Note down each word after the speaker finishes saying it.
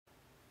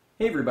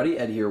Hey everybody,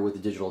 Ed here with the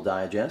Digital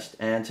Digest,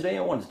 and today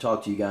I wanted to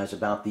talk to you guys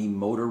about the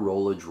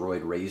Motorola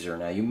Droid RAZR.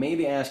 Now you may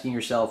be asking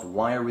yourself,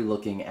 why are we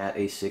looking at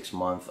a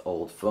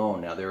 6-month-old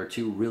phone? Now there are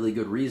two really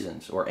good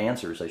reasons, or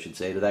answers I should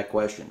say, to that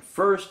question.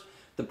 First,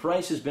 the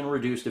price has been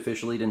reduced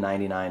officially to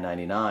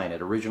 $99.99.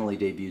 It originally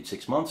debuted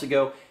 6 months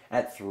ago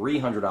at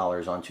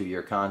 $300 on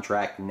 2-year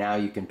contract. Now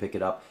you can pick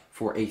it up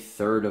for a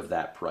third of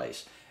that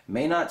price.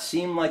 May not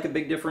seem like a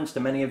big difference to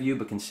many of you,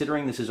 but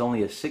considering this is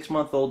only a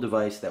 6-month-old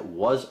device that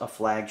was a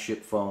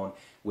flagship phone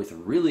with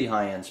really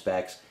high-end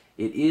specs,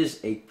 it is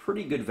a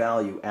pretty good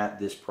value at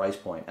this price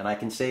point. And I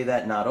can say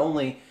that not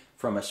only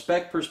from a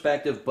spec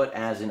perspective, but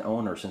as an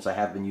owner, since I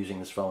have been using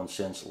this phone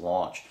since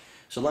launch.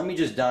 So let me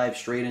just dive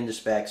straight into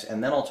specs,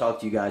 and then I'll talk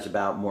to you guys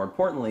about, more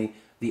importantly,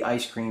 the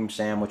ice cream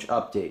sandwich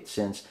update,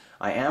 since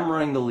I am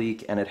running the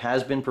leak and it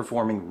has been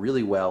performing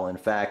really well. In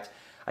fact,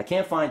 I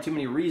can't find too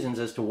many reasons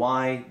as to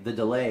why the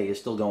delay is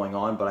still going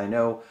on, but I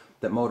know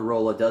that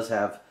Motorola does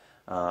have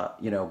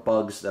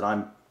bugs that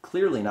I'm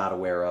clearly not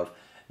aware of.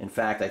 In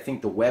fact, I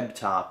think the web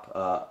top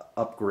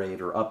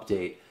upgrade or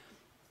update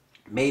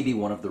may be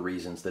one of the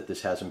reasons that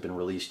this hasn't been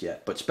released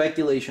yet. But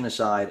speculation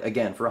aside,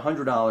 again, for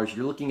 $100,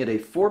 you're looking at a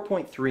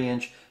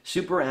 4.3-inch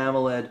Super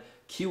AMOLED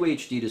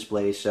QHD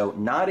display, so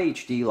not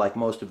HD like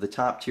most of the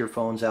top tier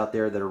phones out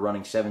there that are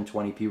running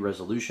 720p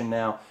resolution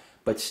now,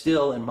 but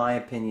still, in my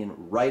opinion,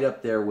 right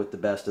up there with the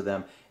best of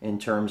them in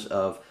terms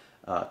of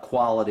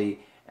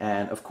quality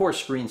and, of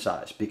course, screen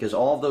size, because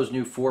all of those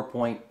new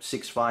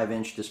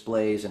 4.65-inch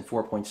displays and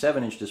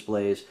 4.7-inch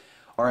displays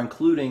are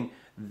including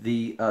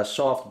the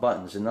soft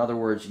buttons. In other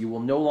words, you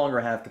will no longer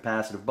have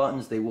capacitive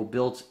buttons. They will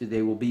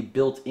be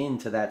built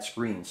into that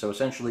screen. So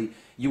essentially,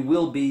 you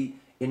will be,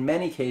 in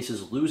many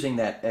cases, losing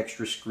that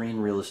extra screen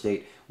real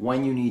estate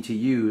when you need to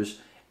use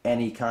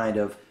any kind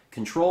of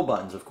control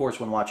buttons. Of course,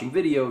 when watching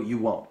video, you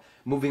won't.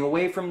 Moving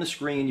away from the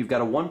screen, you've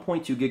got a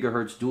 1.2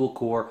 gigahertz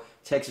dual-core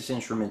Texas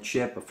Instrument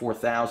chip, a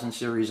 4000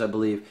 series, I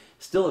believe.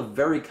 Still a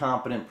very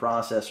competent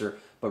processor,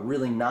 but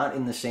really not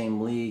in the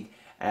same league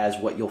as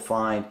what you'll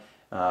find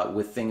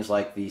with things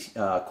like the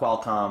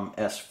Qualcomm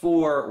S4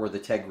 or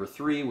the Tegra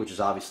 3, which is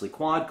obviously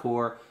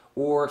quad-core,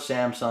 or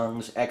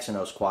Samsung's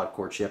Exynos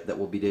quad-core chip that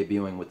will be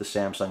debuting with the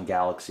Samsung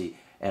Galaxy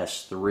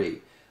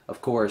S3.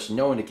 Of course,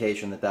 no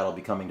indication that that'll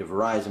be coming to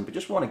Verizon, but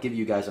just want to give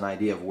you guys an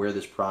idea of where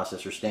this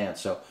processor stands.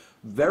 So,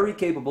 very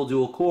capable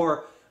dual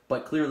core,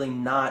 but clearly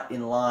not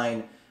in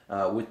line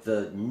with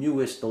the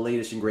newest, the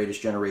latest and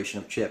greatest generation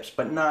of chips,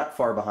 but not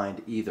far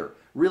behind either.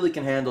 Really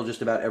can handle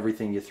just about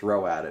everything you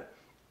throw at it.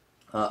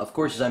 Of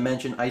course, as I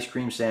mentioned, ice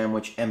cream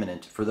sandwich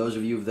imminent. For those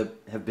of you that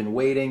have been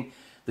waiting,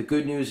 the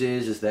good news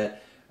is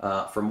that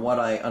from what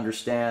I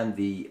understand,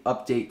 the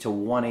update to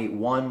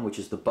 181, which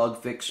is the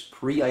bug fix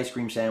pre-ice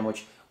cream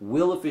sandwich,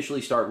 will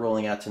officially start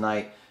rolling out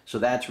tonight. So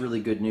that's really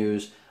good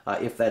news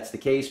if that's the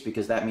case,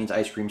 because that means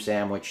ice cream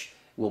sandwich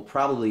will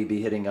probably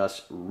be hitting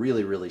us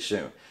really, really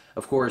soon.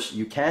 Of course,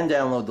 you can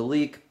download the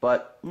leak,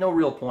 but no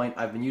real point.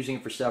 I've been using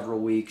it for several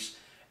weeks,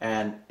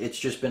 and it's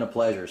just been a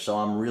pleasure, so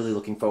I'm really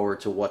looking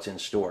forward to what's in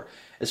store.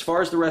 As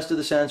far as the rest of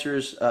the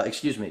sensors,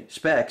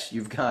 specs,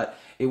 you've got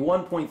a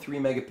 1.3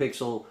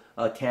 megapixel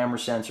camera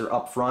sensor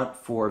up front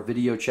for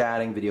video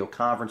chatting, video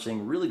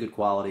conferencing, really good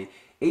quality.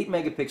 8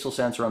 megapixel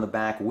sensor on the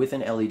back with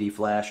an LED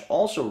flash,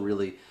 also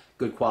really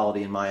good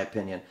quality in my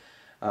opinion.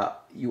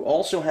 You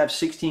also have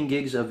 16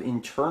 gigs of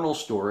internal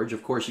storage.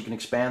 Of course, you can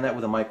expand that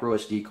with a micro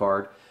SD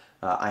card.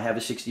 I have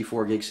a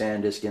 64 gig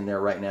SanDisk in there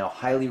right now.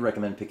 Highly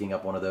recommend picking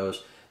up one of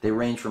those. They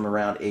range from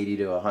around $80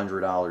 to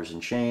 $100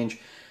 and change.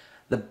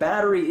 The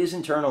battery is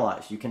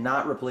internalized. You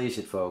cannot replace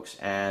it, folks,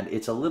 and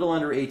it's a little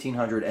under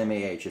 1800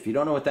 mAh. If you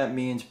don't know what that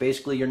means,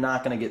 basically you're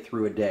not going to get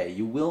through a day.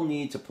 You will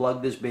need to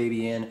plug this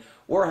baby in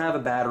or have a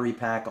battery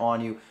pack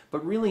on you,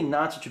 but really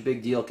not such a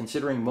big deal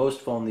considering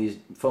most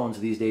phones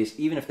these days,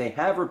 even if they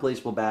have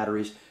replaceable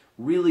batteries,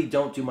 really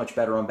don't do much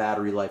better on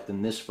battery life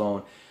than this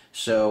phone.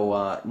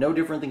 So no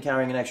different than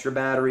carrying an extra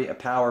battery, a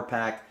power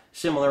pack,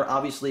 similar.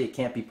 Obviously it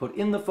can't be put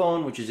in the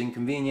phone, which is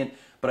inconvenient,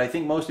 but I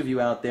think most of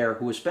you out there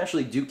who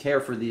especially do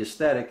care for the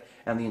aesthetic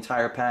and the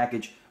entire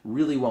package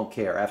really won't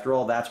care. After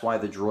all, that's why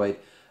the Droid,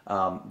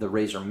 the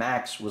RAZR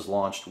Max, was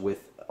launched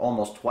with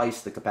almost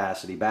twice the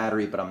capacity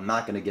battery, but I'm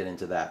not going to get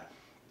into that.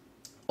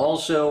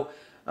 Also,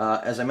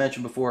 as I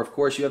mentioned before, of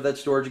course, you have that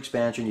storage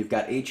expansion. You've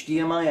got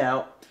HDMI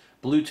out,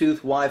 Bluetooth,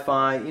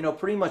 Wi-Fi,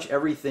 pretty much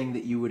everything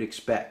that you would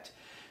expect.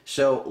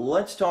 So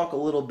let's talk a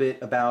little bit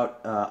about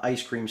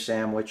ice cream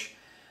sandwich.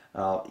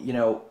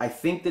 I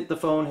think that the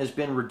phone has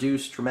been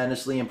reduced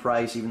tremendously in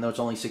price, even though it's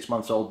only 6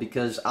 months old,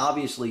 because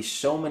obviously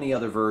so many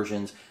other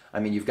versions. I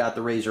mean, you've got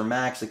the RAZR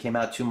Max that came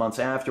out 2 months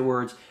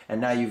afterwards,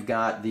 and now you've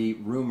got the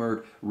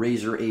rumored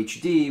RAZR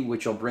HD,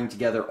 which will bring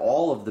together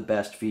all of the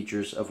best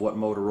features of what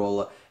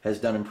Motorola has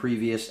done in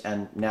previous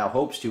and now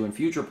hopes to in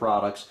future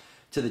products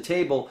to the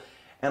table.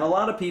 And a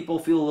lot of people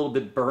feel a little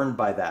bit burned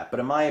by that. But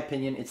in my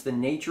opinion, it's the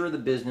nature of the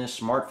business.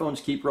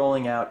 Smartphones keep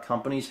rolling out.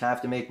 Companies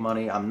have to make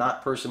money. I'm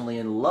not personally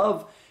in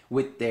love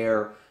with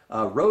their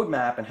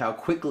roadmap and how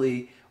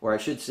quickly, or I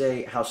should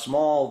say how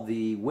small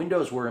the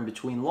windows were in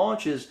between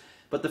launches.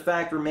 But the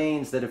fact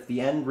remains that if the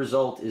end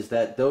result is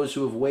that those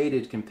who have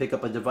waited can pick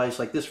up a device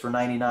like this for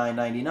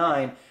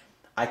 $99.99,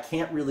 I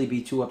can't really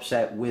be too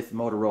upset with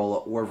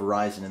Motorola or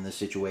Verizon in this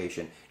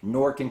situation,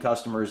 nor can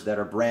customers that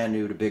are brand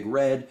new to Big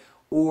Red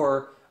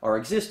or are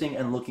existing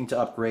and looking to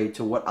upgrade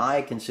to what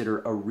I consider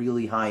a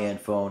really high-end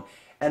phone,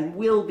 and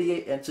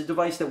it's a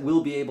device that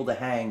will be able to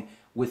hang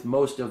with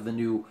most of the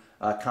new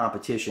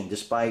competition,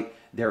 despite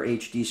their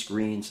HD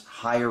screens,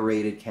 higher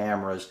rated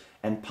cameras,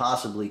 and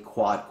possibly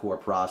quad-core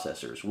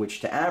processors, which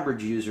to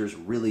average users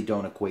really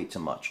don't equate to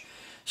much.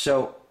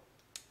 So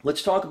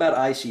let's talk about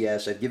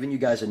ICS. I've given you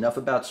guys enough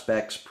about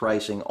specs,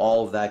 pricing,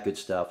 all of that good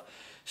stuff.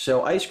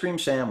 So ice cream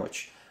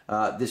sandwich.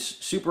 This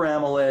Super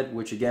AMOLED,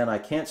 which again I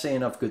can't say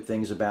enough good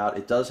things about.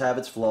 It does have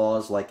its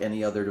flaws like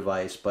any other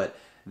device, but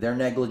they're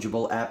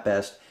negligible at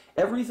best.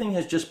 Everything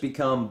has just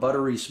become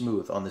buttery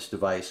smooth on this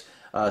device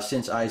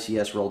since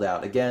ICS rolled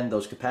out. Again,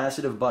 those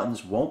capacitive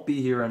buttons won't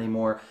be here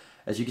anymore.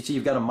 As you can see,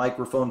 you've got a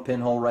microphone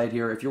pinhole right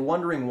here. If you're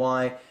wondering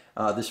why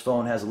this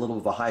phone has a little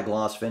of a high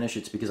gloss finish,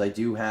 it's because I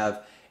do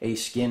have a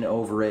skin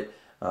over it,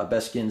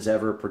 best skins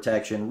ever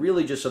protection,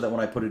 really just so that when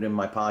I put it in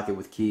my pocket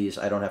with keys,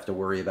 I don't have to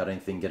worry about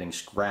anything getting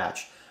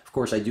scratched. Of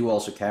course, I do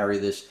also carry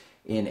this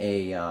in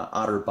a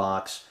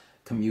OtterBox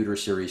Commuter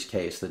Series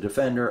case. The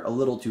Defender, a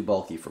little too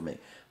bulky for me.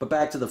 But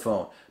back to the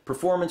phone.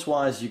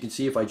 Performance-wise, you can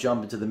see if I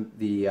jump into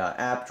the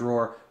app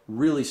drawer,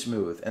 really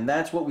smooth. And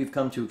that's what we've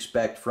come to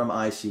expect from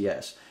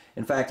ICS.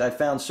 In fact, I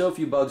found so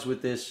few bugs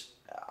with this,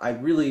 I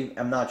really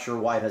am not sure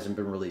why it hasn't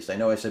been released. I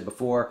know I said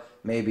before,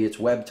 maybe it's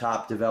web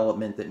top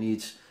development that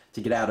needs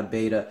to get out of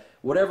beta.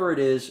 Whatever it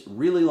is,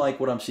 really like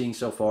what I'm seeing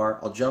so far.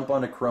 I'll jump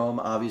onto Chrome,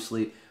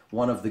 obviously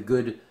one of the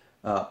good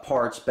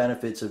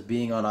benefits of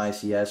being on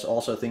ICS.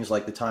 Also things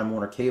like the Time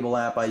Warner Cable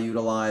app I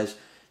utilize.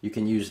 You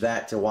can use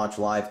that to watch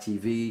live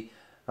TV,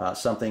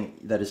 something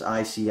that is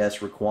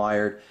ICS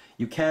required.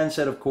 You can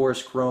set, of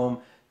course, Chrome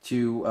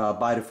to,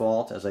 by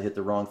default, as I hit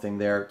the wrong thing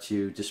there,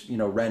 to just,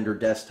 render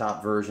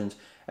desktop versions.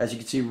 As you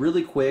can see,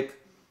 really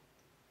quick,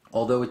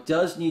 although it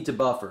does need to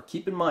buffer.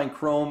 Keep in mind,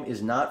 Chrome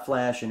is not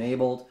flash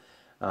enabled,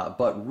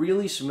 but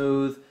really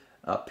smooth,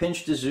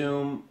 pinch to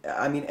zoom.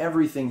 I mean,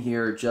 everything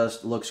here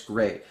just looks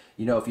great.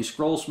 If you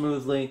scroll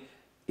smoothly,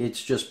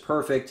 it's just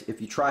perfect.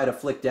 If you try to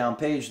flick down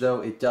page, though,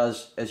 it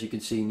does, as you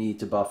can see, need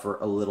to buffer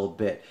a little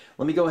bit.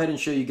 Let me go ahead and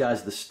show you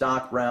guys the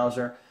stock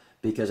browser,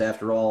 because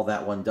after all,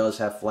 that one does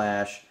have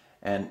flash,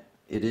 and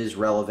it is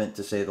relevant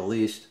to say the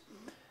least.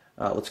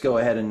 Let's go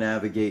ahead and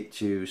navigate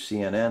to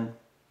CNN.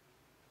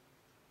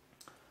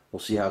 We'll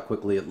see how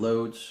quickly it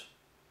loads.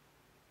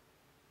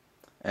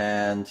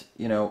 And,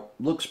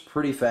 looks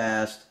pretty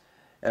fast.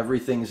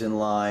 Everything's in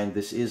line.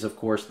 This is, of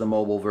course, the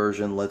mobile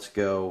version. Let's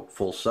go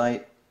full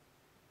site.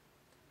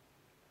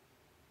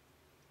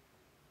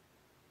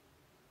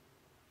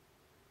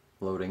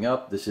 Loading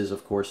up. This is,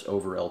 of course,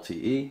 over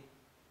LTE.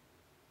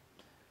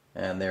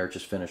 And there, it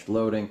just finished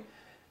loading.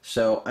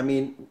 So, I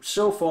mean,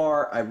 so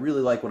far, I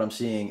really like what I'm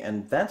seeing,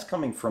 and that's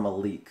coming from a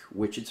leak,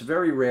 which it's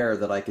very rare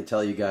that I could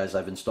tell you guys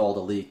I've installed a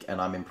leak and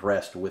I'm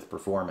impressed with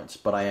performance,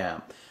 but I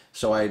am.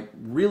 So I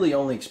really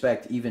only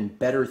expect even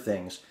better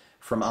things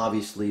from,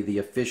 obviously, the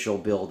official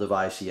build of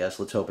ICS.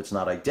 Let's hope it's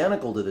not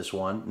identical to this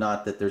one.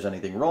 Not that there's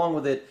anything wrong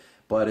with it,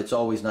 but it's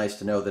always nice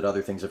to know that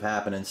other things have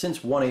happened. And since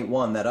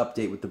 1.8.1, that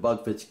update with the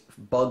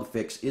bug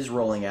fix is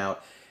rolling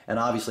out, and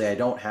obviously I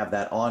don't have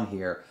that on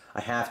here, I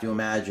have to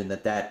imagine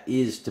that that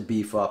is to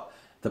beef up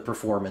the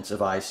performance of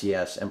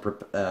ICS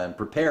and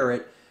prepare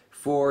it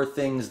for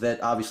things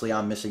that obviously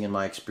I'm missing in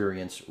my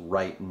experience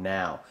right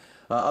now.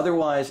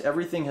 Otherwise,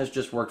 everything has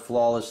just worked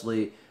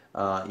flawlessly.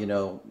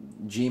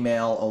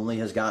 Gmail only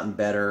has gotten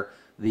better.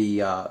 The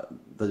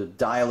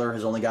dialer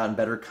has only gotten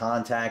better.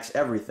 Contacts,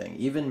 everything.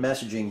 Even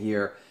messaging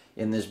here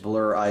in this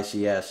Blur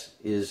ICS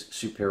is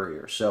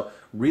superior. So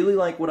really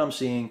like what I'm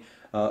seeing.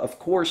 Of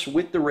course,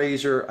 with the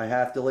RAZR, I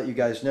have to let you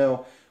guys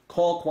know,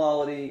 call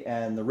quality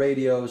and the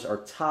radios are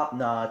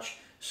top-notch,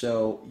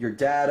 so your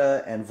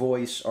data and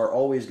voice are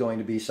always going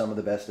to be some of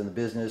the best in the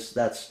business.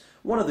 That's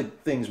one of the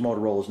things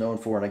Motorola is known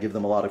for, and I give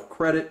them a lot of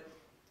credit.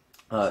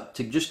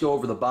 To just go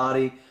over the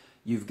body,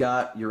 you've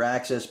got your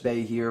access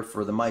bay here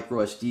for the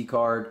micro SD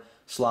card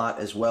slot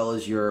as well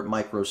as your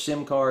micro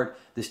SIM card.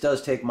 This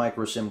does take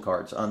micro SIM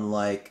cards,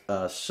 unlike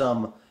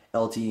some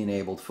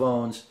LTE-enabled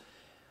phones.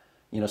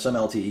 Some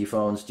LTE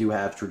phones do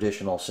have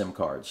traditional SIM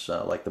cards,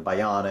 like the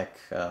Bionic.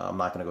 I'm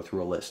not going to go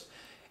through a list.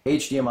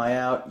 HDMI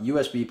out,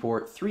 USB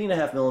port,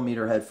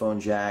 3.5mm headphone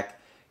jack,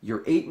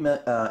 your 8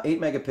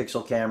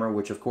 megapixel camera,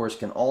 which of course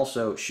can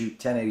also shoot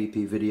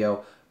 1080p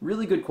video.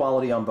 Really good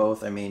quality on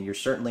both. I mean, you're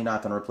certainly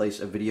not going to replace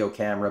a video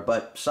camera,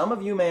 but some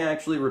of you may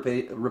actually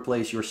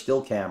replace your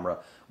still camera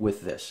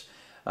with this.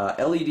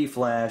 LED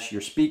flash,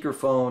 your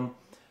speakerphone,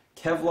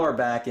 Kevlar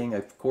backing.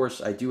 Of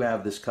course, I do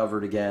have this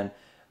covered again.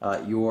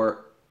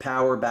 Your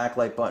power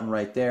backlight button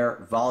right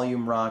there,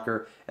 volume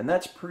rocker, and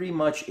that's pretty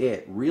much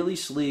it. Really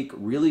sleek,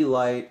 really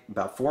light,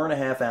 about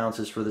 4.5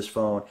 ounces for this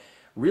phone.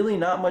 Really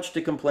not much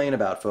to complain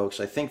about, folks.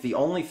 I think the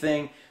only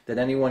thing that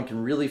anyone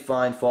can really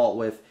find fault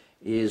with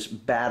is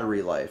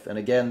battery life. And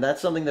again,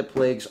 that's something that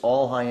plagues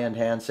all high-end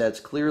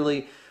handsets.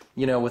 Clearly,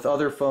 you know, with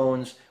other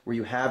phones where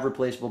you have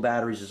replaceable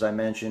batteries, as I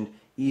mentioned,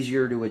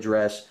 easier to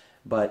address,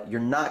 but you're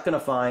not going to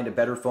find a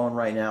better phone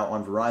right now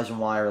on Verizon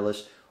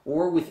Wireless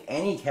or with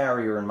any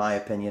carrier, in my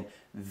opinion,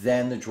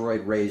 than the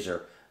Droid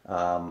RAZR.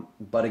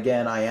 But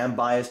again, I am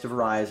biased to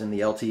Verizon. The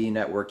LTE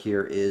network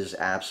here is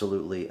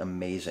absolutely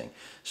amazing.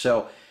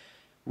 So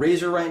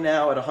RAZR right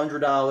now at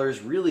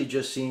 $100 really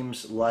just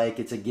seems like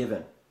it's a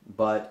given.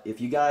 But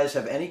if you guys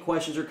have any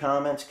questions or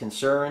comments,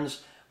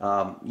 concerns,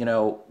 you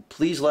know,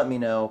 please let me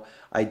know.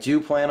 I do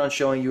plan on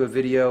showing you a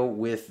video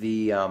with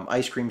the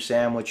ice cream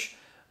sandwich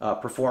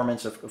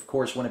performance, of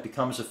course, when it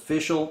becomes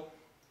official,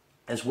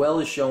 as well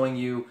as showing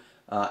you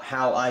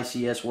how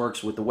ICS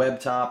works with the web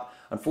top.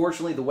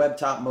 Unfortunately, the web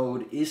top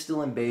mode is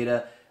still in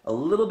beta, a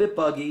little bit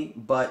buggy,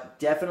 but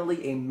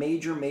definitely a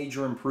major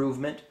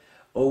improvement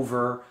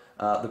over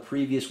the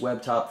previous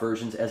web top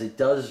versions, as it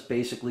does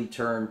basically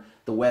turn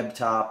the web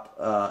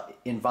top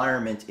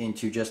environment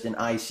into just an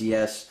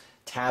ICS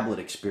tablet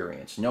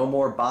experience. No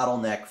more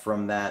bottleneck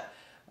from that,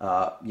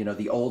 you know,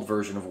 the old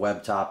version of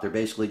web top. They're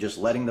basically just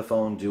letting the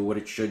phone do what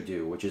it should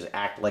do, which is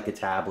act like a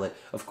tablet.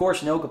 Of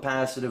course, no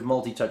capacitive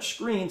multi-touch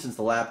screen, since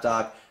the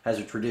laptop has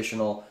a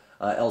traditional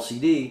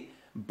LCD,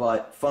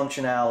 but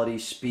functionality,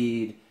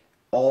 speed,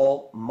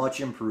 all much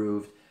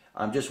improved.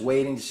 I'm just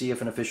waiting to see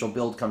if an official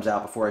build comes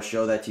out before I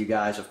show that to you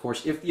guys. Of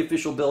course, if the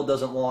official build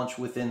doesn't launch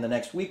within the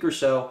next week or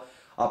so,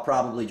 I'll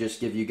probably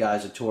just give you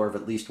guys a tour of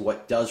at least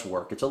what does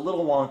work. It's a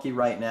little wonky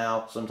right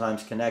now,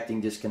 sometimes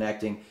connecting,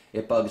 disconnecting,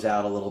 it bugs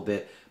out a little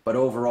bit, but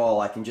overall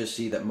I can just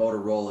see that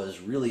Motorola is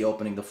really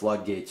opening the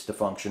floodgates to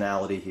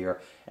functionality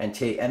here. And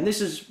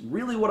this is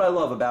really what I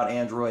love about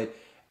Android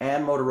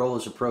and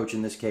Motorola's approach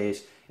in this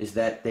case, is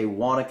that they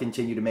want to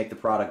continue to make the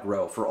product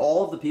grow. For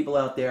all of the people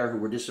out there who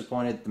were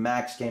disappointed the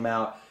Max came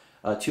out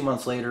 2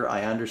 months later,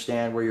 I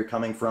understand where you're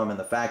coming from, and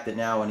the fact that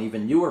now an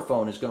even newer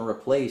phone is going to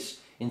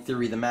replace, in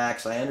theory, the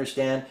Max. I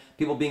understand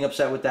people being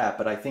upset with that,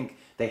 but I think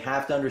they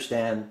have to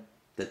understand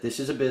that this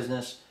is a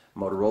business.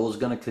 Motorola is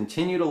going to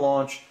continue to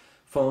launch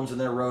phones in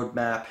their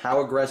roadmap.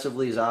 How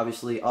aggressively is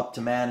obviously up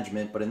to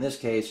management, but in this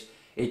case,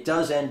 it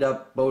does end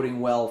up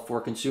boding well for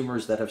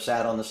consumers that have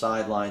sat on the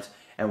sidelines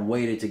and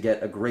waited to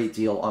get a great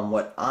deal on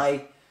what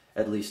I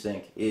at least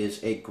think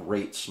is a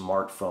great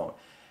smartphone.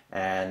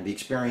 And the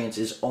experience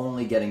is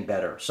only getting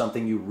better,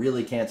 something you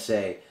really can't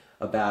say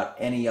about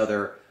any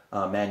other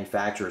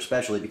manufacturer,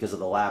 especially because of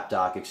the lap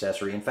dock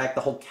accessory. In fact,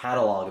 the whole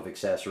catalog of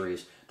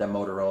accessories that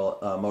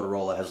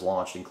Motorola has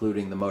launched,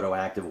 including the Moto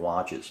Active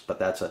watches. But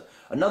that's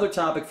another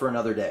topic for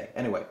another day.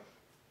 Anyway,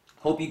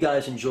 hope you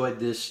guys enjoyed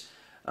this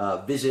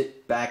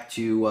visit back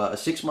to a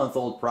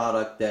 6-month-old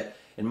product that,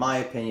 in my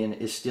opinion,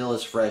 is still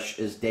as fresh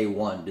as day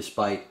one,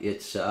 despite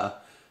its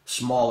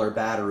smaller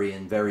battery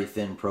and very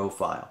thin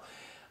profile.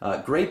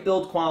 Great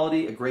build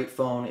quality, a great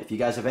phone. If you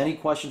guys have any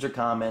questions or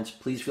comments,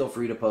 please feel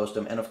free to post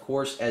them. And of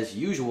course, as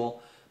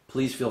usual,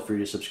 please feel free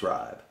to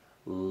subscribe.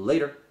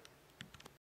 Later.